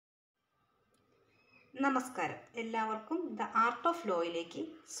നമസ്കാരം, എല്ലാവർക്കും the art of ലോയിലേക്ക്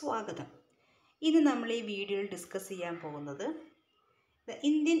സ്വാഗതം. ഇന്ന് നമ്മൾ ഈ വീഡിയോയിൽ ഡിസ്കസ് ചെയ്യാൻ പോകുന്നത് ദ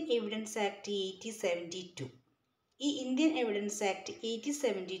ഇന്ത്യൻ എവിഡൻസ് ആക്ട് 1872. ഈ ഇന്ത്യൻ എവിഡൻസ് ആക്ട്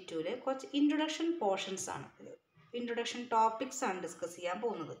 1872 കുറച്ച് ഇൻട്രൊഡക്ഷൻ പോർഷൻസ് ആണ്, ഇൻട്രൊഡക്ഷൻ ടോപ്പിക്സ് ആണ് ഡിസ്കസ് ചെയ്യാൻ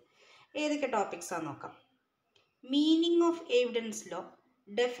പോകുന്നത്. ഏതൊക്കെ ടോപ്പിക്സ് ആണെന്ന് നോക്കാം. Meaning of evidence law,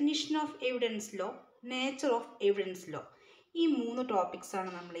 definition of evidence law, nature of evidence law. ഈ 3 ടോപ്പിക്സാണ്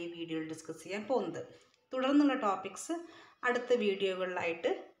നമ്മൾ ഈ വീഡിയോയിൽ ഡിസ്കസ് ചെയ്യാൻ പോകുന്നത്. തുടർന്നുള്ള ടോപ്പിക്സ് അടുത്ത വീഡിയോകളിലായിട്ട്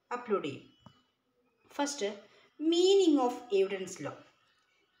അപ്ലോഡ് ചെയ്യും. First, meaning of evidence law.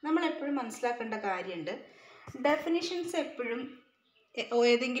 നമ്മളെപ്പോഴും മനസ്സിലാക്കേണ്ട കാര്യമുണ്ട്, ഡെഫിനിഷൻസ് എപ്പോഴും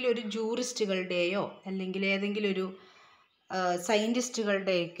ഏതെങ്കിലും ഒരു ജൂറിസ്റ്റുകളുടെയോ അല്ലെങ്കിൽ ഏതെങ്കിലും ഒരു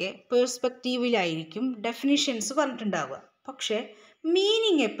സയൻറ്റിസ്റ്റുകളുടെയൊക്കെ പേഴ്സ്പെക്റ്റീവിലായിരിക്കും ഡെഫിനിഷൻസ് പറഞ്ഞിട്ടുണ്ടാവുക. പക്ഷേ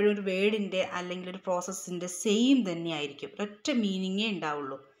മീനിങ് എപ്പോഴും ഒരു വേർഡിൻ്റെ അല്ലെങ്കിൽ ഒരു പ്രോസസ്സിൻ്റെ സെയിം തന്നെയായിരിക്കും, ഒരൊറ്റ മീനിങ്ങേ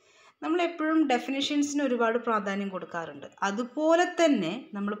ഉണ്ടാവുള്ളൂ. നമ്മളെപ്പോഴും ഡെഫിനിഷൻസിന് ഒരുപാട് പ്രാധാന്യം കൊടുക്കാറുണ്ട്. അതുപോലെ തന്നെ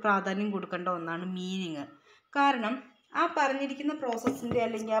നമ്മൾ പ്രാധാന്യം കൊടുക്കേണ്ട ഒന്നാണ് മീനിങ്. കാരണം ആ പറഞ്ഞിരിക്കുന്ന പ്രോസസ്സിൻ്റെ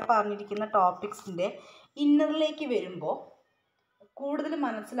അല്ലെങ്കിൽ ആ പറഞ്ഞിരിക്കുന്ന ടോപ്പിക്സിൻ്റെ ഇന്നറിലേക്ക് വരുമ്പോൾ കൂടുതൽ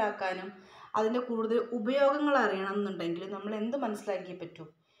മനസ്സിലാക്കാനും അതിൻ്റെ കൂടുതൽ ഉപയോഗങ്ങൾ അറിയണം എന്നുണ്ടെങ്കിൽ നമ്മൾ എന്ത് മനസ്സിലാക്കിയേ പറ്റൂ?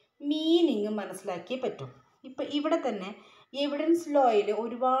 മീനിങ് മനസ്സിലാക്കിയേ പറ്റൂ. ഇപ്പം ഇവിടെ തന്നെ എവിഡൻസ് ലോയിൽ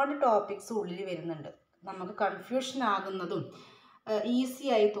ഒരുപാട് ടോപ്പിക്സ് ഉള്ളിൽ വരുന്നുണ്ട്. നമുക്ക് കൺഫ്യൂഷൻ ആകുന്നതും ഈസി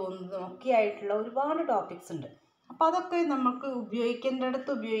ആയി തോന്നുന്നതും ഒക്കെ ആയിട്ടുള്ള ഒരുപാട് ടോപ്പിക്സ് ഉണ്ട്. അപ്പോൾ അതൊക്കെ നമുക്ക്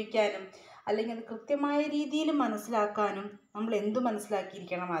ഉപയോഗിക്കേണ്ടിടത്ത് ഉപയോഗിക്കാനും അല്ലെങ്കിൽ അത് കൃത്യമായ രീതിയിൽ മനസ്സിലാക്കാനും നമ്മൾ എന്ത്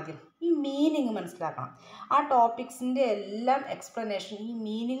മനസ്സിലാക്കിയിരിക്കണം? ആദ്യം ഈ മീനിങ് മനസ്സിലാക്കണം. ആ ടോപ്പിക്സിൻ്റെ എല്ലാം എക്സ്പ്ലനേഷൻ ഈ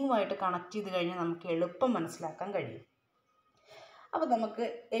മീനിങ്ങുമായിട്ട് കണക്ട് ചെയ്ത് കഴിഞ്ഞാൽ നമുക്ക് എളുപ്പം മനസ്സിലാക്കാൻ കഴിയും. അപ്പോൾ നമുക്ക്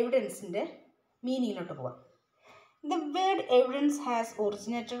എവിഡൻസിൻ്റെ മീനിങ്ങിലോട്ട് പോകാം. The word evidence has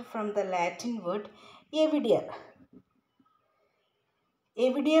originated from the Latin word evidere.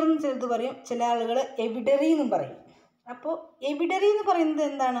 എവിഡിയർ എന്ന് ചിലത് പറയും, ചില ആളുകൾ എവിഡറി എന്നും പറയും. അപ്പോൾ എവിഡറി എന്ന് പറയുന്നത്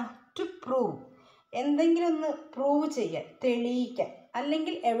എന്താണ്? ടു പ്രൂവ്, എന്തെങ്കിലും ഒന്ന് പ്രൂവ് ചെയ്യാൻ, തെളിയിക്കാൻ,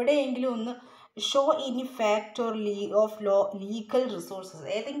 അല്ലെങ്കിൽ എവിടെയെങ്കിലും ഒന്ന് ഷോ ഇനി fact or of law legal resources,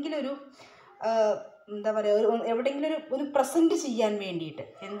 ഏതെങ്കിലും ഒരു എന്താ പറയുക, എവിടെയെങ്കിലും ഒരു പ്രസൻറ്റ് ചെയ്യാൻ വേണ്ടിയിട്ട്,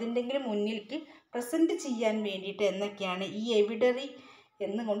 എന്തിൻ്റെങ്കിലും മുന്നിലേക്ക് പ്രസൻറ്റ് ചെയ്യാൻ വേണ്ടിയിട്ട് എന്നൊക്കെയാണ് ഈ എവിഡറി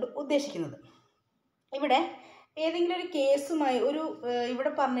എന്നുകൊണ്ട് ഉദ്ദേശിക്കുന്നത്. ഇവിടെ ഏതെങ്കിലും ഒരു കേസുമായി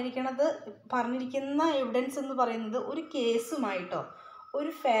ഇവിടെ പറഞ്ഞിരിക്കുന്ന എവിഡൻസ് എന്ന് പറയുന്നത് ഒരു കേസുമായിട്ടോ ഒരു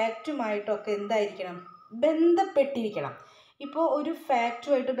ഫാക്റ്റുമായിട്ടോ ഒക്കെ എന്തായിരിക്കണം? ബന്ധപ്പെട്ടിരിക്കണം. ഇപ്പോൾ ഒരു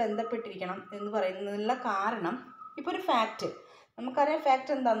ഫാക്റ്റുമായിട്ട് ബന്ധപ്പെട്ടിരിക്കണം എന്ന് പറയുന്നതിനുള്ള കാരണം, ഇപ്പോൾ ഒരു ഫാക്റ്റ് നമുക്കറിയാം,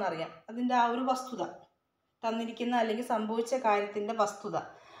 ഫാക്റ്റ് എന്താണെന്നറിയാം, അതിൻ്റെ ആ ഒരു വസ്തുത, തന്നിരിക്കുന്ന അല്ലെങ്കിൽ സംഭവിച്ച കാര്യത്തിൻ്റെ വസ്തുത,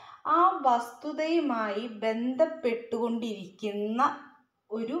 ആ വസ്തുതയുമായി ബന്ധപ്പെട്ടുകൊണ്ടിരിക്കുന്ന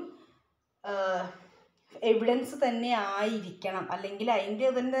ഒരു എവിഡൻസ് തന്നെ ആയിരിക്കണം, അല്ലെങ്കിൽ അതിൻ്റെ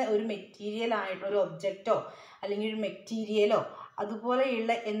തന്നെ ഒരു മെറ്റീരിയൽ ആയിട്ട് ഒരു ഒബ്ജക്റ്റോ അല്ലെങ്കിൽ ഒരു മെറ്റീരിയലോ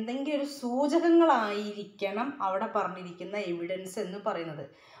അതുപോലെയുള്ള എന്തെങ്കിലും ഒരു സൂചകങ്ങളായിരിക്കണം അവിടെ പറഞ്ഞിരിക്കുന്ന എവിഡൻസ് എന്ന് പറയുന്നത്.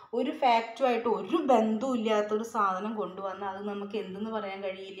 ഒരു ഫാക്റ്റുമായിട്ട് ഒരു ബന്ധവും ഇല്ലാത്തൊരു സാധനം കൊണ്ടുവന്നാൽ അത് നമുക്ക് എന്തെന്ന് പറയാൻ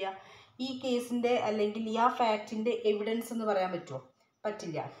കഴിയില്ല. ഈ കേസിൻ്റെ അല്ലെങ്കിൽ ഈ ആ ഫാക്റ്റിൻ്റെ എവിഡൻസ് എന്ന് പറയാൻ പറ്റുമോ?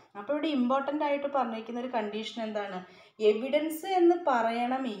 പറ്റില്ല. അപ്പോൾ ഇവിടെ ഇമ്പോർട്ടൻ്റ് ആയിട്ട് പറഞ്ഞിരിക്കുന്ന ഒരു കണ്ടീഷൻ എന്താണ്? എവിഡൻസ് എന്ന്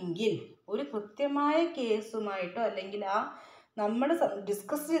പറയണമെങ്കിൽ ഒരു കൃത്യമായ കേസുമായിട്ടോ അല്ലെങ്കിൽ ആ നമ്മൾ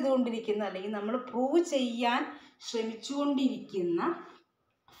ഡിസ്കസ് ചെയ്തുകൊണ്ടിരിക്കുന്ന അല്ലെങ്കിൽ നമ്മൾ പ്രൂവ് ചെയ്യാൻ ശ്രമിച്ചുകൊണ്ടിരിക്കുന്ന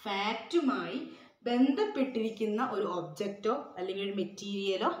ഫാക്റ്റുമായി ബന്ധപ്പെട്ടിരിക്കുന്ന ഒരു ഒബ്ജക്റ്റോ അല്ലെങ്കിൽ ഒരു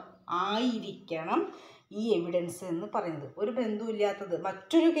മെറ്റീരിയലോ ആയിരിക്കണം ഈ എവിഡൻസ് എന്ന് പറയുന്നത്. ഒരു ബന്ധമില്ലാത്തത്,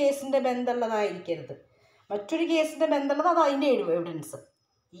 മറ്റൊരു കേസിൻ്റെ ബന്ധമുള്ളതായിരിക്കരുത്. മറ്റൊരു കേസിൻ്റെ ബന്ധമുള്ളത് അത് അതിൻ്റെ എവിഡൻസ്.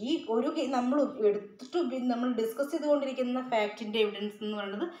 ഈ ഒരു നമ്മൾ നമ്മൾ ഡിസ്കസ് ചെയ്തുകൊണ്ടിരിക്കുന്ന ഫാക്റ്റിൻ്റെ എവിഡൻസ് എന്ന്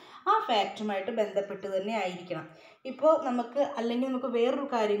പറയുന്നത് ആ ഫാക്റ്റുമായിട്ട് ബന്ധപ്പെട്ട് തന്നെ ആയിരിക്കണം. ഇപ്പോൾ നമുക്ക് വേറൊരു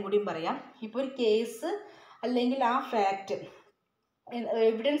കാര്യം കൂടിയും പറയാം. ഇപ്പോൾ ഒരു കേസ് അല്ലെങ്കിൽ ആ ഫാക്റ്റ്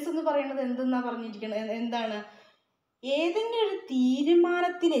എവിഡൻസ് എന്ന് പറയുന്നത് എന്തെന്നാണ് പറഞ്ഞിരിക്കുന്നത്? എന്താണ്? ഏതെങ്കിലും ഒരു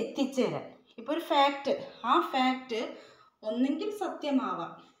തീരുമാനത്തിൽ എത്തിച്ചേരാൻ. ഇപ്പോൾ ഒരു ഫാക്റ്റ്, ആ ഫാക്റ്റ് ഒന്നെങ്കിൽ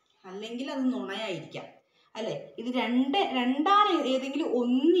സത്യമാവാം അല്ലെങ്കിൽ അത് നുണയായിരിക്കാം, അല്ലേ? ഇത് ഏതെങ്കിലും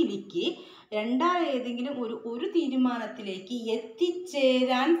ഒന്നിലേക്ക് ഏതെങ്കിലും ഒരു തീരുമാനത്തിലേക്ക്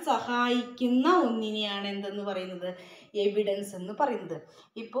എത്തിച്ചേരാൻ സഹായിക്കുന്ന ഒന്നിനെയാണ് എന്തെന്ന് പറയുന്നത്? എവിഡൻസ് എന്ന് പറയുന്നത്.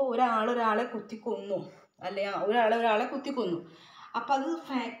 ഇപ്പോൾ ഒരാളെ കുത്തിക്കൊന്നു, അല്ലെ ഒരാളെ കുത്തിക്കൊന്നു, അപ്പം അത്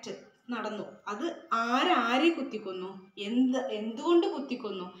ഫാക്റ്റ് നടന്നു. അത് ആരെ കുത്തിക്കൊന്നു, എന്തുകൊണ്ട്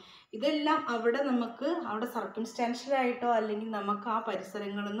കുത്തിക്കൊന്നു, ഇതെല്ലാം അവിടെ സർക്കംസ്റ്റാൻഷ്യലായിട്ടോ അല്ലെങ്കിൽ നമുക്ക് ആ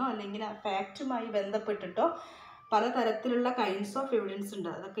പരിസരങ്ങളിൽ നിന്നോ അല്ലെങ്കിൽ ആ ഫാക്റ്റുമായി ബന്ധപ്പെട്ടിട്ടോ പലതരത്തിലുള്ള കൈൻഡ്സ് ഓഫ് എവിഡൻസ് ഉണ്ട്.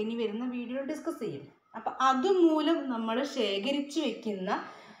 അതൊക്കെ ഇനി വരുന്ന വീഡിയോ ഡിസ്കസ് ചെയ്യും. അപ്പം അതുമൂലം നമ്മൾ ശേഖരിച്ചു വെക്കുന്ന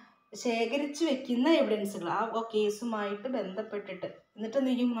ശേഖരിച്ച് വെക്കുന്ന എവിഡൻസുകൾ ആ കേസുമായിട്ട് ബന്ധപ്പെട്ടിട്ട് എന്നിട്ട്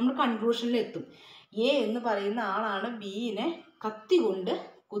എന്ത് ചെയ്യും, നമ്മൾ കൺക്ലൂഷനിലെത്തും. എ എന്ന് പറയുന്ന ആളാണ് ബിയിനെ കത്തി കൊണ്ട്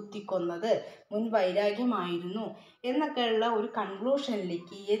കുത്തിക്കൊന്നത്, മുൻ വൈരാഗ്യമായിരുന്നു എന്നൊക്കെയുള്ള ഒരു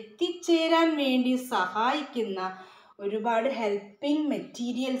കൺക്ലൂഷനിലേക്ക് എത്തിച്ചേരാൻ വേണ്ടി സഹായിക്കുന്ന ഒരുപാട് ഹെൽപ്പിംഗ്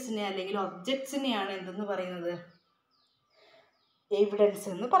മെറ്റീരിയൽസിനെ അല്ലെങ്കിൽ ഒബ്ജക്ട്സിനെയാണ് എന്തെന്ന് പറയുന്നത്, എവിഡൻസ്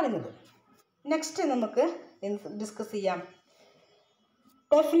എന്ന് പറയുന്നത്. നെക്സ്റ്റ് നമുക്ക് ഡിസ്കസ് ചെയ്യാം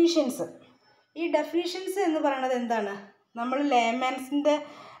ഡെഫിനിഷൻസ്. ഈ ഡെഫിനിഷൻസ് എന്ന് പറയുന്നത് എന്താണ്? നമ്മൾ ലേമാൻസിൻ്റെ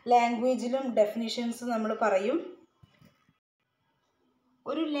ലാംഗ്വേജിലും ഡെഫിനിഷൻസ് നമ്മൾ പറയും.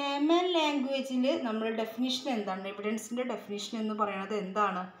 ഒരു ലേമാൻ ലാംഗ്വേജിൽ നമ്മൾ ഡെഫിനിഷൻ എന്താണ്, എവിഡൻസിൻ്റെ ഡെഫിനിഷൻ എന്ന് പറയുന്നത്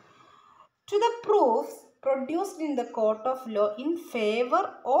എന്താണ്? To the proofs produced in the court of law in favour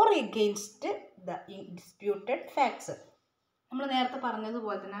or against the disputed facts. നമ്മൾ നേരത്തെ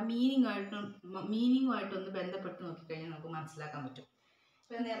പറഞ്ഞതുപോലെ തന്നെ ആ മീനിങ്ങുമായിട്ടൊന്ന് ബന്ധപ്പെട്ട് നോക്കിക്കഴിഞ്ഞാൽ നമുക്ക് മനസ്സിലാക്കാൻ പറ്റും.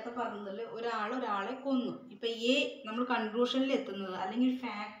 ഇപ്പം നേരത്തെ പറഞ്ഞതിൽ ഒരാളെ കൊന്നു. ഇപ്പം എ നമ്മൾ കൺക്ലൂഷനിൽ എത്തുന്നത് അല്ലെങ്കിൽ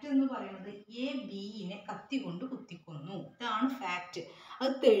ഫാക്റ്റ് എന്ന് പറയുന്നത് എ ബിയിനെ കത്തി കൊണ്ട് കുത്തിക്കൊന്നു, ഇതാണ് ഫാക്റ്റ്.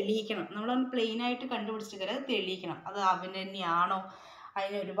 അത് തെളിയിക്കണം. നമ്മൾ പ്ലെയിനായിട്ട് കണ്ടുപിടിച്ചിട്ട് അത് തെളിയിക്കണം. അത് അവൻ തന്നെയാണോ?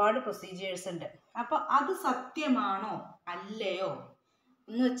 അതിന് ഒരുപാട് പ്രൊസീജിയേഴ്സ് ഉണ്ട്. അപ്പോൾ അത് സത്യമാണോ അല്ലയോ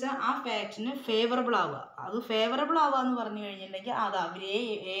എന്ന് വെച്ചാൽ ആ ഫാക്റ്റിന് ഫേവറബിൾ ആവുക. അത് ഫേവറബിൾ ആവുക എന്ന് പറഞ്ഞു കഴിഞ്ഞിട്ടുണ്ടെങ്കിൽ അത് അവരെ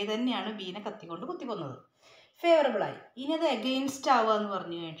തന്നെയാണ് ബീനെ കത്തിക്കൊണ്ട് കുത്തിക്കൊന്നത്, ഫേവറബിളായി. ഇനി അത് എഗെയിൻസ്റ്റ് ആവുക എന്ന്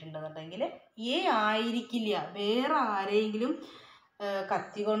പറഞ്ഞു കഴിഞ്ഞിട്ടുണ്ടെന്നുണ്ടെങ്കിൽ എ ആയിരിക്കില്ല, വേറെ ആരെങ്കിലും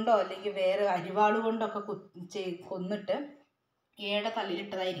കത്തി കൊണ്ടോ അല്ലെങ്കിൽ വേറെ അരിവാൾ കൊണ്ടൊക്കെ കൊന്നിട്ട് എയുടെ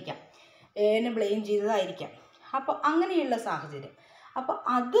തലയിലിട്ടതായിരിക്കാം, എനെ ബ്ലെയിം ചെയ്തതായിരിക്കാം. അപ്പോൾ അങ്ങനെയുള്ള സാഹചര്യം. അപ്പോൾ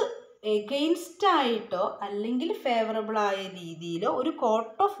അത് എഗെയിൻസ്റ്റ് ആയിട്ടോ അല്ലെങ്കിൽ ഫേവറബിളായ രീതിയിലോ ഒരു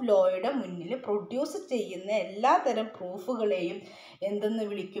കോർട്ട് ഓഫ് ലോയുടെ മുന്നിൽ പ്രൊഡ്യൂസ് ചെയ്യുന്ന എല്ലാ തരം പ്രൂഫുകളെയും എന്തെന്ന്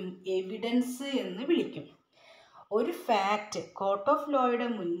വിളിക്കും? എവിഡൻസ് എന്ന് വിളിക്കും. ഒരു ഫാക്റ്റ് കോർട്ട് ഓഫ് ലോയുടെ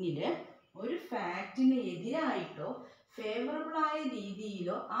മുന്നിൽ ഒരു ഫാക്റ്റിന് എതിരായിട്ടോ ഫേവറബിളായ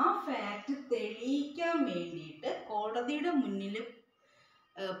രീതിയിലോ ആ ഫാക്റ്റ് തെളിയിക്കാൻ വേണ്ടിയിട്ട് കോടതിയുടെ മുന്നിൽ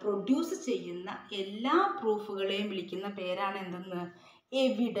പ്രൊഡ്യൂസ് ചെയ്യുന്ന എല്ലാ പ്രൂഫുകളെയും വിളിക്കുന്ന പേരാണ് എന്തെന്ന്?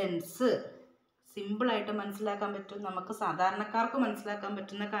 എവിഡൻസ്. സിമ്പിളായിട്ട് മനസ്സിലാക്കാൻ പറ്റും, നമുക്ക് സാധാരണക്കാർക്ക് മനസ്സിലാക്കാൻ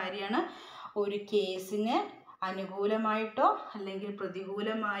പറ്റുന്ന കാര്യമാണ്. ഒരു കേസിന് അനുകൂലമായിട്ടോ അല്ലെങ്കിൽ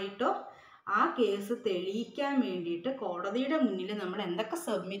പ്രതികൂലമായിട്ടോ ആ കേസ് തെളിയിക്കാൻ വേണ്ടിയിട്ട് കോടതിയുടെ മുന്നിൽ നമ്മൾ എന്തൊക്കെ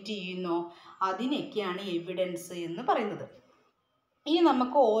സബ്മിറ്റ് ചെയ്യുന്നോ അതിനൊക്കെയാണ് എവിഡൻസ് എന്ന് പറയുന്നത്. ഇനി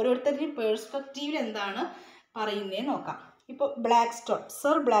നമുക്ക് ഓരോരുത്തരുടെയും പേഴ്സ്പെക്റ്റീവിൽ എന്താണ് പറയുന്നത് നോക്കാം. ഇപ്പോൾ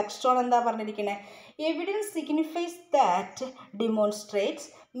സർ ബ്ലാക്ക് സ്റ്റോൺ എന്താ പറഞ്ഞിരിക്കണേ? Evidence signifies that demonstrates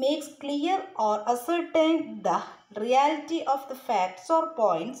makes clear or ascertain the reality of the facts or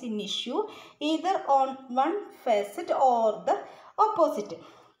points in issue ether on one facet or the opposite.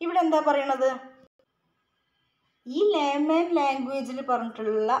 ഇവിടെ എന്താ പറയണത്? ഈ ലേമൻ ലാംഗ്വേജിൽ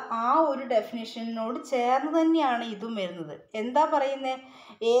പറഞ്ഞിട്ടുള്ള ആ ഒരു ഡെഫിനിഷനോട് ചേർന്ന് തന്നെയാണ് ഇതും വരുന്നത്. എന്താ പറയുന്നത്?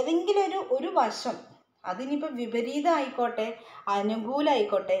 ഏതെങ്കിലും ഒരു വശം, അതിനിപ്പോൾ വിപരീതമായിക്കോട്ടെ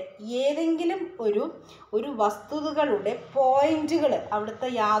അനുകൂലമായിക്കോട്ടെ, ഏതെങ്കിലും ഒരു വസ്തുതകളുടെ പോയിന്റുകൾ, അവിടുത്തെ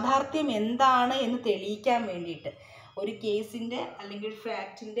യാഥാർത്ഥ്യം എന്താണ് എന്ന് തെളിയിക്കാൻ വേണ്ടിയിട്ട് ഒരു കേസിൻ്റെ അല്ലെങ്കിൽ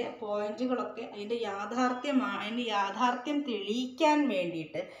ഫാക്റ്റിൻ്റെ പോയിന്റുകളൊക്കെ അതിൻ്റെ യാഥാർത്ഥ്യം തെളിയിക്കാൻ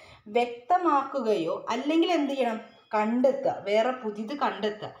വേണ്ടിയിട്ട് വ്യക്തമാക്കുകയോ അല്ലെങ്കിൽ എന്ത് ചെയ്യണം? കണ്ടെത്തുക, വേറെ പുതിയത്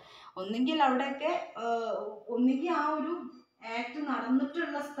കണ്ടെത്തുക. ഒന്നുകിൽ അവിടെയൊക്കെ ഒന്നുകിൽ ആ ഒരു ആക്ട്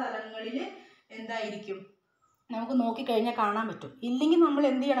നടന്നിട്ടുള്ള സ്ഥലങ്ങളിൽ എന്തായിരിക്കും നമുക്ക് നോക്കിക്കഴിഞ്ഞാൽ കാണാൻ പറ്റും. ഇല്ലെങ്കിൽ നമ്മൾ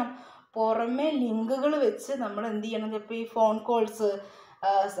എന്ത് ചെയ്യണം? പുറമെ ലിങ്കുകൾ വെച്ച് നമ്മൾ എന്ത് ചെയ്യണം? ഇപ്പോൾ ഈ ഫോൺ കോൾസ്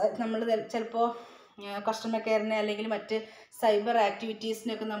നമ്മൾ ചിലപ്പോൾ കസ്റ്റമർ കെയറിനെ അല്ലെങ്കിൽ മറ്റ് സൈബർ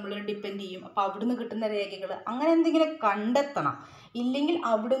ആക്ടിവിറ്റീസിനൊക്കെ നമ്മൾ ഡിപ്പെൻഡ് ചെയ്യും. അപ്പോൾ അവിടുന്ന് കിട്ടുന്ന രേഖകൾ അങ്ങനെ എന്തെങ്കിലും കണ്ടെത്തണം. ഇല്ലെങ്കിൽ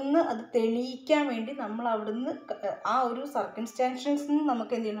അവിടുന്ന് അത് തെളിയിക്കാൻ വേണ്ടി നമ്മൾ അവിടുന്ന് ആ ഒരു സർക്കംസ്റ്റാൻഷ്യൽസിൽ നിന്ന്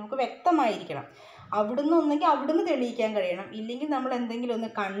നമുക്ക് എന്ത് ചെയ്യണം? നമുക്ക് വ്യക്തമായിരിക്കണം. അവിടുന്ന് ഒന്നെങ്കിൽ അവിടുന്ന് തെളിയിക്കാൻ കഴിയണം, ഇല്ലെങ്കിൽ നമ്മൾ എന്തെങ്കിലും ഒന്ന്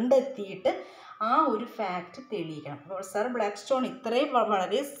കണ്ടെത്തിയിട്ട് ആ ഒരു ഫാക്റ്റ് തെളിയിക്കണം. അപ്പോൾ സർ ബ്ലാക്ക് സ്റ്റോൺ ഇത്രയും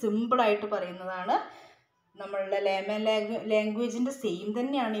വളരെ സിമ്പിളായിട്ട് പറയുന്നതാണ്. നമ്മളുടെ ലേമൻ ലാംഗ്വേജിൻ്റെ സെയിം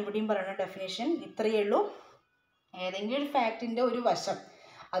തന്നെയാണ് ഇവിടെയും പറയുന്ന ഡെഫിനേഷൻ. ഇത്രയേ ഉള്ളൂ. ഏതെങ്കിലും ഒരു ഫാക്റ്റിൻ്റെ ഒരു വശം,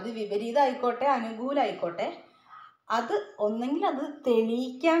 അത് വിപരീതമായിക്കോട്ടെ അനുകൂലമായിക്കോട്ടെ, അത് ഒന്നെങ്കിൽ അത്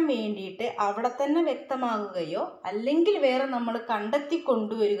തെളിയിക്കാൻ വേണ്ടിയിട്ട് അവിടെ തന്നെ വ്യക്തമാകുകയോ അല്ലെങ്കിൽ വേറെ നമ്മൾ കണ്ടെത്തി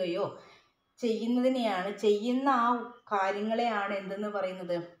കൊണ്ടുവരികയോ ചെയ്യുന്ന ആ കാര്യങ്ങളെയാണ് എന്തെന്ന്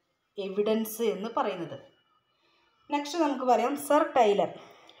പറയുന്നത്? എവിഡൻസ് എന്ന് പറയുന്നത്. നെക്സ്റ്റ് നമുക്ക് പറയാം സർ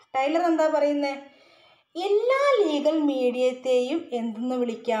ടൈലർ എന്താ പറയുന്നത്? എല്ലാ ലീഗൽ മീഡിയത്തെയും എന്തെന്ന്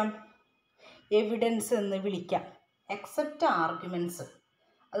വിളിക്കാം? എവിഡൻസ് എന്ന് വിളിക്കാം, എക്സെപ്റ്റ് ആർഗ്യുമെൻറ്റ്സ്.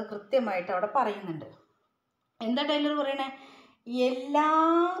 അത് കൃത്യമായിട്ട് അവിടെ പറയുന്നുണ്ട്. എന്താ ടൈലർ പറയണേ? എല്ലാ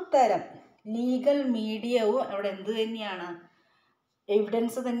തരം ലീഗൽ മീഡിയവും അവിടെ എന്ത് തന്നെയാണ്?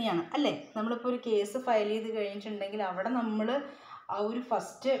 എവിഡൻസ് തന്നെയാണ് അല്ലേ. നമ്മളിപ്പോൾ ഒരു കേസ് ഫയൽ ചെയ്ത് കഴിഞ്ഞിട്ടുണ്ടെങ്കിൽ അവിടെ നമ്മൾ ആ ഒരു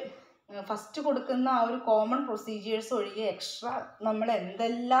ഫസ്റ്റ് കൊടുക്കുന്ന ആ ഒരു കോമൺ പ്രൊസീജിയേഴ്സ് ഒഴികെ എക്സ്ട്രാ നമ്മൾ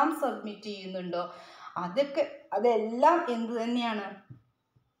എന്തെല്ലാം സബ്മിറ്റ് ചെയ്യുന്നുണ്ടോ അതെല്ലാം എന്ത് തന്നെയാണ്,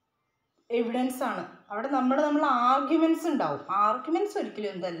 എവിഡൻസ് ആണ്. അവിടെ നമ്മൾ ആർഗ്യുമെൻറ്റ്സ് ഉണ്ടാവും. ആർഗ്യുമെൻറ്റ്സ്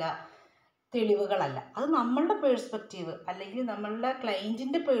ഒരിക്കലും എന്തല്ല, തെളിവുകളല്ല. അത് നമ്മളുടെ പേഴ്സ്പെക്റ്റീവ് അല്ലെങ്കിൽ നമ്മളുടെ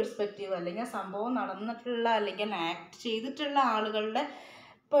ക്ലയൻറ്റിൻ്റെ പേഴ്സ്പെക്റ്റീവ് അല്ലെങ്കിൽ സംഭവം നടന്നിട്ടുള്ള അല്ലെങ്കിൽ ആക്ട് ചെയ്തിട്ടുള്ള ആളുകളുടെ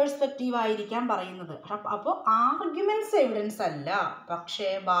പേഴ്സ്പെക്റ്റീവ് ആയിരിക്കാം പറയുന്നത്. അപ്പോൾ ആർഗ്യുമെൻറ്റ്സ് എവിഡൻസ് അല്ല. പക്ഷേ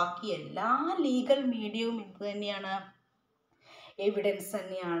ബാക്കി എല്ലാ ലീഗൽ മീഡിയവും എന്ത് തന്നെയാണ്, എവിഡൻസ്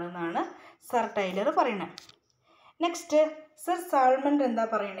തന്നെയാണെന്നാണ് സർ ടൈലർ പറയുന്നത്. നെക്സ്റ്റ് സർ സാൾമണ്ട് എന്താ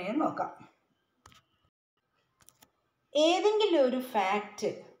പറയണേന്ന് നോക്കാം. ഏതെങ്കിലും ഒരു ഫാക്റ്റ്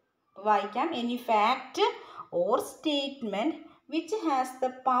വായിക്കാം. Any fact or statement which has the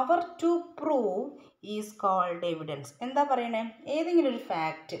power to prove is called evidence. എന്താ പറയണേ? ഏതെങ്കിലും ഒരു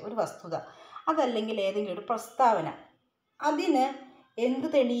ഫാക്റ്റ്, ഒരു വസ്തുത, അതല്ലെങ്കിൽ ഏതെങ്കിലും ഒരു പ്രസ്താവന, അതിന് എന്ത്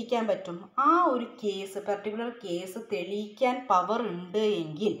തെളിയിക്കാൻ പറ്റും? ആ ഒരു കേസ്, പർട്ടിക്കുലർ കേസ് തെളിയിക്കാൻ പവർ ഉണ്ട്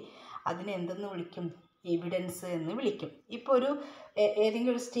എങ്കിൽ അതിനെ എന്തെന്ന് വിളിക്കും? എവിഡൻസ് എന്ന് വിളിക്കും. ഇപ്പോൾ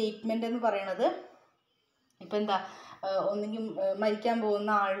ഏതെങ്കിലും ഒരു സ്റ്റേറ്റ്മെൻ്റ് എന്ന് പറയണത് ഇപ്പം എന്താ, ഒന്നെങ്കിൽ മരിക്കാൻ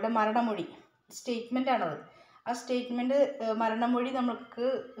പോകുന്ന ആളുടെ മരണമൊഴി സ്റ്റേറ്റ്മെൻ്റാണത്. ആ സ്റ്റേറ്റ്മെൻറ്റ് മരണമൊഴി നമുക്ക്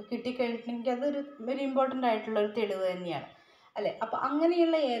കിട്ടിക്കഴിഞ്ഞിട്ടുണ്ടെങ്കിൽ അതൊരു ഇമ്പോർട്ടൻ്റ് ആയിട്ടുള്ളൊരു തെളിവ് തന്നെയാണ് അല്ലേ. അപ്പോൾ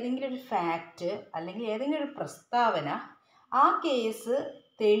അങ്ങനെയുള്ള ഏതെങ്കിലും ഒരു ഫാക്റ്റ് അല്ലെങ്കിൽ ഏതെങ്കിലും ഒരു പ്രസ്താവന ആ കേസ്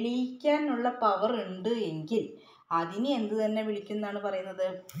തെളിയിക്കാനുള്ള പവർ ഉണ്ട് എങ്കിൽ അതിനെ എന്ത് തന്നെ വിളിക്കും എന്നാണ് പറയുന്നത്?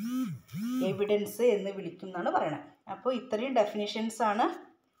 എവിഡൻസ് എന്ന് വിളിക്കും എന്നാണ് പറയുന്നത്. അപ്പോൾ ഇത്രയും ഡെഫിനിഷൻസാണ്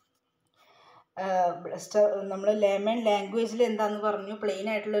നമ്മൾ ലേമൺ ലാംഗ്വേജിൽ എന്താണെന്ന് പറഞ്ഞു, പ്ലെയിൻ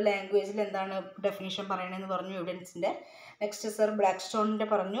ആയിട്ടുള്ള ലാംഗ്വേജിൽ എന്താണ് ഡെഫിനിഷൻ പറയണമെന്ന് പറഞ്ഞു എവിഡൻസിൻ്റെ. നെക്സ്റ്റ് സർ ബ്ലാക്ക് സ്റ്റോണിൻ്റെ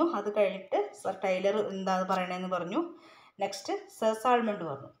പറഞ്ഞു. അത് കഴിഞ്ഞിട്ട് സർ ടൈലർ എന്താണ് പറയണമെന്ന് പറഞ്ഞു. നെക്സ്റ്റ് സർ സാൾമണ്ട്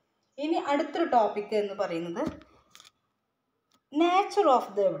പറഞ്ഞു. ഇനി അടുത്തൊരു ടോപ്പിക്ക് എന്ന് പറയുന്നത് nature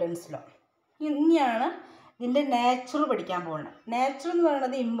of the evidence law. ഇനിയാണ് ഇതിൻ്റെ നേച്ചർ പഠിക്കാൻ പോകുന്നത്. നേച്ചർ എന്ന്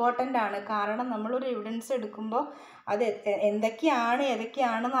പറയുന്നത് ഇമ്പോർട്ടൻ്റ് ആണ്. കാരണം നമ്മളൊരു എവിഡൻസ് എടുക്കുമ്പോൾ അത്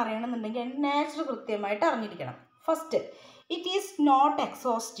ഏതൊക്കെയാണെന്ന് അറിയണമെന്നുണ്ടെങ്കിൽ അതിൻ്റെ നേച്ചർ കൃത്യമായിട്ട് അറിഞ്ഞിരിക്കണം. First, it is not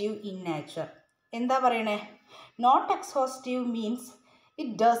exhaustive in nature. എന്താ പറയണേ? Not exhaustive means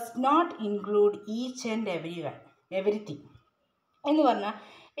it does not include each and everything എന്ന് പറഞ്ഞാൽ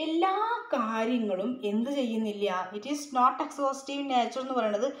എല്ലാ കാര്യങ്ങളും എന്ത് ചെയ്യുന്നില്ല. It is not exhaustive nature എന്ന്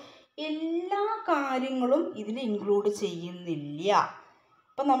പറയുന്നത് എല്ലാ കാര്യങ്ങളും ഇതിൽ ഇൻക്ലൂഡ് ചെയ്യുന്നില്ല.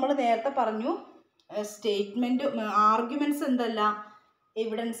 അപ്പം നമ്മൾ നേരത്തെ പറഞ്ഞു സ്റ്റേറ്റ്മെൻറ്റ് ആർഗ്യുമെൻറ്റ്സ് എന്തല്ല,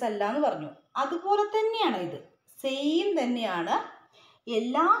 എവിഡൻസ് അല്ല എന്ന് പറഞ്ഞു. അതുപോലെ തന്നെയാണ് ഇത്, സെയിം തന്നെയാണ്.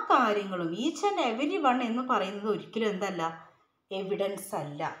 എല്ലാ കാര്യങ്ങളും ഈച്ച് ആൻഡ് എവരി വൺ എന്ന് പറയുന്നത് ഒരിക്കലും എന്തല്ല, എവിഡൻസ്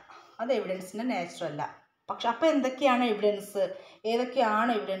അല്ല. അത് എവിഡൻസിൻ്റെ നേച്ചർ അല്ല. പക്ഷെ അപ്പോൾ എന്തൊക്കെയാണ് എവിഡൻസ്,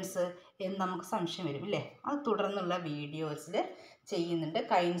 ഏതൊക്കെയാണ് എവിഡൻസ് എന്ന് നമുക്ക് സംശയം വരും ഇല്ലേ. അത് തുടർന്നുള്ള വീഡിയോസിൽ ചെയ്യുന്നുണ്ട്.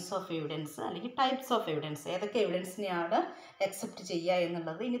 കൈൻഡ്സ് ഓഫ് എവിഡൻസ് അല്ലെങ്കിൽ ടൈപ്സ് ഓഫ് എവിഡൻസ്, ഏതൊക്കെ എവിഡൻസിനെയാണ് അക്സെപ്റ്റ് ചെയ്യുക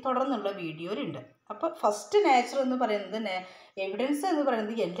എന്നുള്ളത് ഇനി തുടർന്നുള്ള വീഡിയോയിലുണ്ട്. അപ്പോൾ ഫസ്റ്റ് നേച്ചർ എന്ന് പറയുന്നത്, എവിഡൻസ് എന്ന്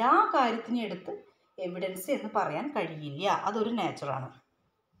പറയുന്നത് എല്ലാ കാര്യത്തിനും എടുത്ത് എവിഡൻസ് എന്ന് പറയാൻ കഴിയില്ല. അതൊരു നേച്ചറാണ്.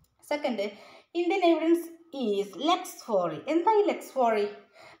 Second, Indian evidence is Lex ഫോറി. എന്താ ഈ ലെക്സ് ഫോറി?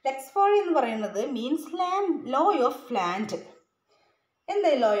 ലെക്സ് ഫോറി എന്ന് പറയുന്നത് മീൻസ് ലോ ഓഫ് ലാൻഡ്. എന്താ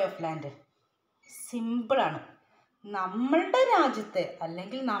ഈ ലോ ഓഫ് ലാൻഡ്? സിമ്പിളാണ്. നമ്മളുടെ രാജ്യത്തെ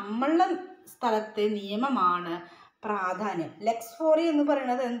അല്ലെങ്കിൽ നമ്മളുടെ സ്ഥലത്തെ നിയമമാണ് പ്രാധാന്യം. ലെക്സ് ഫോറി എന്ന്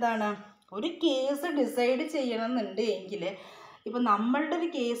പറയുന്നത് എന്താണ്? ഒരു കേസ് ഡിസൈഡ് ചെയ്യണമെന്നുണ്ട് എങ്കിൽ, ഇപ്പം നമ്മളുടെ ഒരു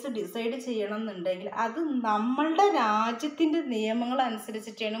കേസ് ഡിസൈഡ് ചെയ്യണം എന്നുണ്ടെങ്കിൽ അത് നമ്മളുടെ രാജ്യത്തിൻ്റെ നിയമങ്ങൾ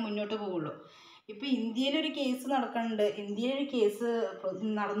അനുസരിച്ചിട്ടാണ് മുന്നോട്ട് പോവുള്ളൂ. ഇപ്പോൾ ഇന്ത്യയിലൊരു കേസ് നടക്കുന്നുണ്ട്, ഇന്ത്യയിലൊരു കേസ്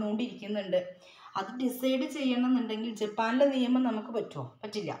നടന്നുകൊണ്ടിരിക്കുന്നുണ്ട്. അത് ഡിസൈഡ് ചെയ്യണമെന്നുണ്ടെങ്കിൽ ജപ്പാനിലെ നിയമം നമുക്ക് പറ്റുമോ?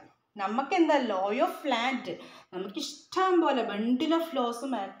 പറ്റില്ല. നമുക്ക് എന്താ, ലോ ഓഫ് ലാൻഡ്, നമുക്ക് ഇഷ്ടം പോലെ ബണ്ടിൽ ഓഫ്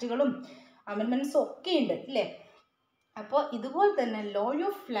ലോസും ആക്റ്റുകളും അമെൻമെൻറ്റ്സും ഒക്കെ ഉണ്ട് ഇല്ലേ. അപ്പോൾ ഇതുപോലെ തന്നെ ലോ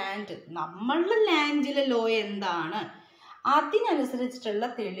ഓഫ് ലാൻഡ്, നമ്മളുടെ ലാൻഡിലെ ലോ എന്താണ് അതിനനുസരിച്ചിട്ടുള്ള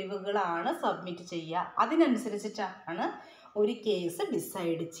തെളിവുകളാണ് സബ്മിറ്റ് ചെയ്യുക. അതിനനുസരിച്ചിട്ടാണ് ഒരു കേസ്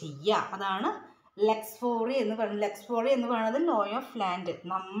ഡിസൈഡ് ചെയ്യുക. അതാണ് ലെക്സ് ഫോറി എന്ന് പറയുന്നത്. ലെക്സ് ഫോറി എന്ന് പറയുന്നത് ലോ ഓഫ് ലാൻഡ്,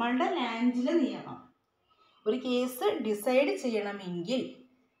 നമ്മളുടെ ലാൻഡിലെ നിയമം. ഒരു കേസ് ഡിസൈഡ് ചെയ്യണമെങ്കിൽ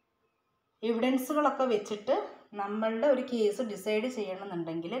എവിഡൻസുകളൊക്കെ വെച്ചിട്ട് നമ്മളുടെ ഒരു കേസ് ഡിസൈഡ്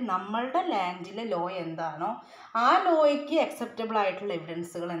ചെയ്യണമെന്നുണ്ടെങ്കിൽ നമ്മളുടെ ലാൻഡിലെ ലോ എന്താണോ ആ ലോയ്ക്ക് അക്സെപ്റ്റബിൾ ആയിട്ടുള്ള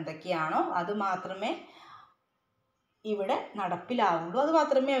എവിഡൻസുകൾ എന്തൊക്കെയാണോ അത് മാത്രമേ ഇവിടെ നടപ്പിലാവുള്ളൂ. അത്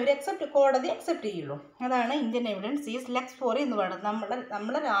മാത്രമേ അവർ കോടതി അക്സെപ്റ്റ് ചെയ്യുള്ളൂ. അതാണ് ഇന്ത്യൻ എവിഡൻസ് ഈസ് ലെക്സ് ഫോറി എന്ന് പറയുന്നത്,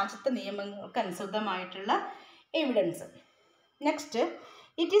 നമ്മുടെ രാജ്യത്തെ നിയമങ്ങൾക്ക് അനുസൃതമായിട്ടുള്ള evidence. Next,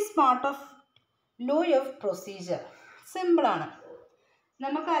 it is part of law of procedure. സിമ്പിളാണ്.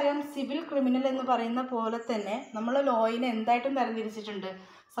 നമുക്കറിയാം സിവിൽ ക്രിമിനൽ എന്ന് പറയുന്ന പോലെ തന്നെ നമ്മൾ ലോയിനെ എന്തായിട്ടും തരംതിരിച്ചിട്ടുണ്ട്,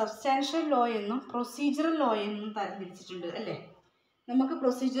 സബ്സ്റ്റാൻഷ്യൽ ലോ എന്നും പ്രൊസീജിയറൽ ലോ എന്നും തരംതിരിച്ചിട്ടുണ്ട് അല്ലേ. നമുക്ക്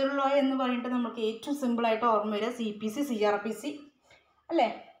പ്രൊസീജിയറൽ ലോ എന്ന് പറയുന്നത് നമുക്ക് ഏറ്റവും സിമ്പിളായിട്ട് ഓർമ്മ വരിക CPC CRPC അല്ലേ.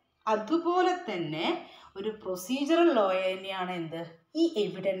 അതുപോലെ തന്നെ ഒരു പ്രൊസീജിയറൽ ലോ തന്നെയാണ് എന്ത്, ഈ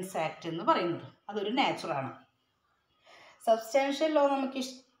എവിഡൻസ് ആക്ട് എന്ന് പറയുന്നത്. അതൊരു നാച്ചുറാണ്. സബ്സ്റ്റാൻഷ്യൽ ലോ നമുക്ക്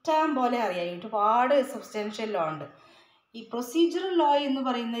ഇഷ്ടം പോലെ അറിയാം, ഒരുപാട് സബ്സ്റ്റാൻഷ്യൽ ലോ ഉണ്ട്. ഈ പ്രൊസീജിയറൽ ലോ എന്ന്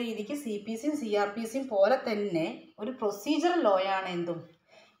പറയുന്ന രീതിക്ക് CPCയും CRPCയും പോലെ തന്നെ ഒരു പ്രൊസീജിയറൽ ലോയാണ് എന്തും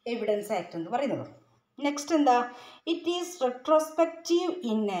എവിഡൻസ് ആക്ട് എന്ന് പറയുന്നത്. നെക്സ്റ്റ് എന്താ, it is retrospective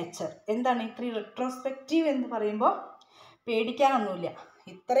in nature. എന്താണ് ഇത്രയും റെട്രോസ്പെക്റ്റീവ് എന്ന് പറയുമ്പോൾ പേടിക്കാനൊന്നുമില്ല,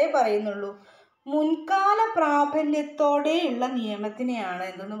 ഇത്രേ പറയുന്നുള്ളൂ. മുൻകാല പ്രാബല്യത്തോടെയുള്ള നിയമത്തിനെയാണ്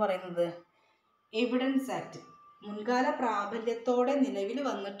എന്തെന്ന് പറയുന്നത്, എവിഡൻസ് ആക്ട്. മുൻകാല പ്രാബല്യത്തോടെ നിലവിൽ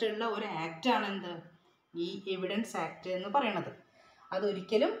വന്നിട്ടുള്ള ഒരു ആക്റ്റാണ് എന്ത്, ഈ എവിഡൻസ് ആക്ട് എന്ന് പറയുന്നത്.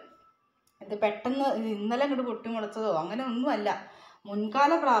 അതൊരിക്കലും ഇത് പെട്ടെന്ന് ഇന്നലെ അങ്ങോട്ട് പൊട്ടിമുളച്ചതോ അങ്ങനെ ഒന്നുമല്ല,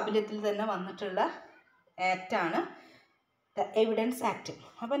 മുൻകാല പ്രാബല്യത്തിൽ തന്നെ വന്നിട്ടുള്ള ആക്റ്റാണ് എവിഡൻസ് ആക്ട്.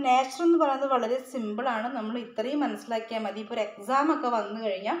 അപ്പോൾ നേച്ചർ എന്ന് പറയുന്നത് വളരെ സിമ്പിളാണ്, നമ്മൾ ഇത്രയും മനസ്സിലാക്കിയാൽ മതി. ഇപ്പോൾ ഒരു എക്സാമൊക്കെ വന്നു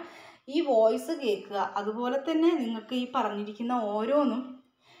കഴിഞ്ഞാൽ ഈ വോയിസ് കേൾക്കുക, അതുപോലെ തന്നെ നിങ്ങൾക്ക് ഈ പറഞ്ഞിരിക്കുന്ന ഓരോന്നും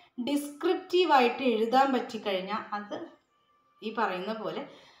ഡിസ്ക്രിപ്റ്റീവായിട്ട് എഴുതാൻ പറ്റിക്കഴിഞ്ഞാൽ അത് ഈ പറയുന്ന പോലെ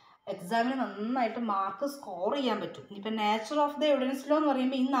എക്സാമിന് നന്നായിട്ട് മാർക്ക് സ്കോർ ചെയ്യാൻ പറ്റും. ഇപ്പം nature of the evidence law എന്ന്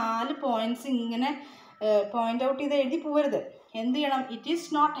പറയുമ്പോൾ ഈ 4 പോയിന്റ്സ് ഇങ്ങനെ പോയിന്റ് ഔട്ട് ചെയ്ത് എഴുതി പോകരുത്. എന്ത് ചെയ്യണം, it is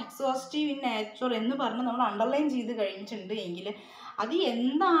not exhaustive in nature എന്ന് പറഞ്ഞ് നമ്മൾ അണ്ടർലൈൻ ചെയ്ത് കഴിഞ്ഞിട്ടുണ്ട് എങ്കിൽ അത്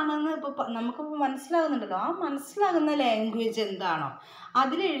എന്താണെന്ന് ഇപ്പോൾ നമുക്കിപ്പോൾ മനസ്സിലാകുന്നുണ്ടല്ലോ, ആ മനസ്സിലാകുന്ന ലാംഗ്വേജ് എന്താണോ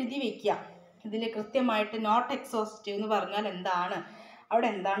അതിലെഴുതി വെക്കുക. ഇതിൽ കൃത്യമായിട്ട് നോട്ട് എക്സോസ്റ്റീവ് എന്ന് പറഞ്ഞാൽ എന്താണ്, അവിടെ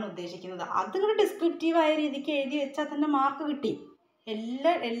എന്താണ് ഉദ്ദേശിക്കുന്നത്, അതിങ്ങനെ ഡിസ്ക്രിപ്റ്റീവായ രീതിക്ക് എഴുതി വെച്ചാൽ തന്നെ മാർക്ക് കിട്ടി.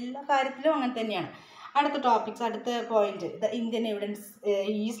 എല്ലാ കാര്യത്തിലും അങ്ങനെ തന്നെയാണ്. അടുത്ത ടോപ്പിക്സ്, അടുത്ത point, the Indian evidence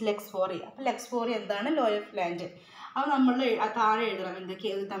is Lex ഫോറി. അപ്പോൾ ലെക്സ് ഫോറി എന്താണ്, ലോ ഓഫ് ലാൻഡ്. അപ്പോൾ നമ്മൾ താഴെ എഴുതണം എന്തൊക്കെ,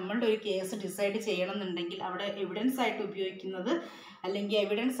 നമ്മളുടെ ഒരു കേസ് ഡിസൈഡ് ചെയ്യണം എന്നുണ്ടെങ്കിൽ അവിടെ എവിഡൻസ് ആയിട്ട് ഉപയോഗിക്കുന്നത് അല്ലെങ്കിൽ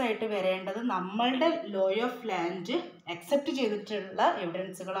എവിഡൻസ് ആയിട്ട് വരേണ്ടത് നമ്മളുടെ ലോ ഓഫ് ലാൻഡ് അക്സെപ്റ്റ് ചെയ്തിട്ടുള്ള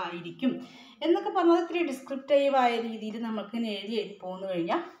എവിഡൻസുകളായിരിക്കും എന്നൊക്കെ പറഞ്ഞത് ഇത്തിരി ഡിസ്ക്രിപ്റ്റീവായ രീതിയിൽ നമുക്ക് എഴുതി പോന്നു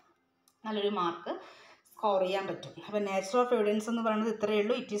കഴിഞ്ഞാൽ നല്ലൊരു മാർക്ക് സ്കോർ ചെയ്യാൻ പറ്റും. അപ്പോൾ നേച്ചർ ഓഫ് എവിഡൻസ് എന്ന് പറയുന്നത് ഇത്രയേ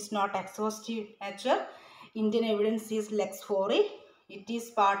ഉള്ളൂ. It is not exhaustive nature, Indian evidence is Lex ഫോറി, it is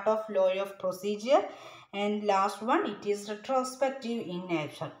part of law of procedure, and last one it is retrospective in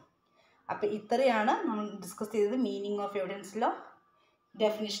nature. അപ്പോൾ ഇത്രയാണ് നമ്മൾ ഡിസ്കസ് ചെയ്തത്, meaning of evidence law,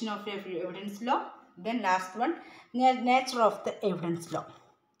 definition of evidence law, then last one nature of the evidence law.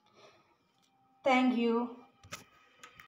 Thank you.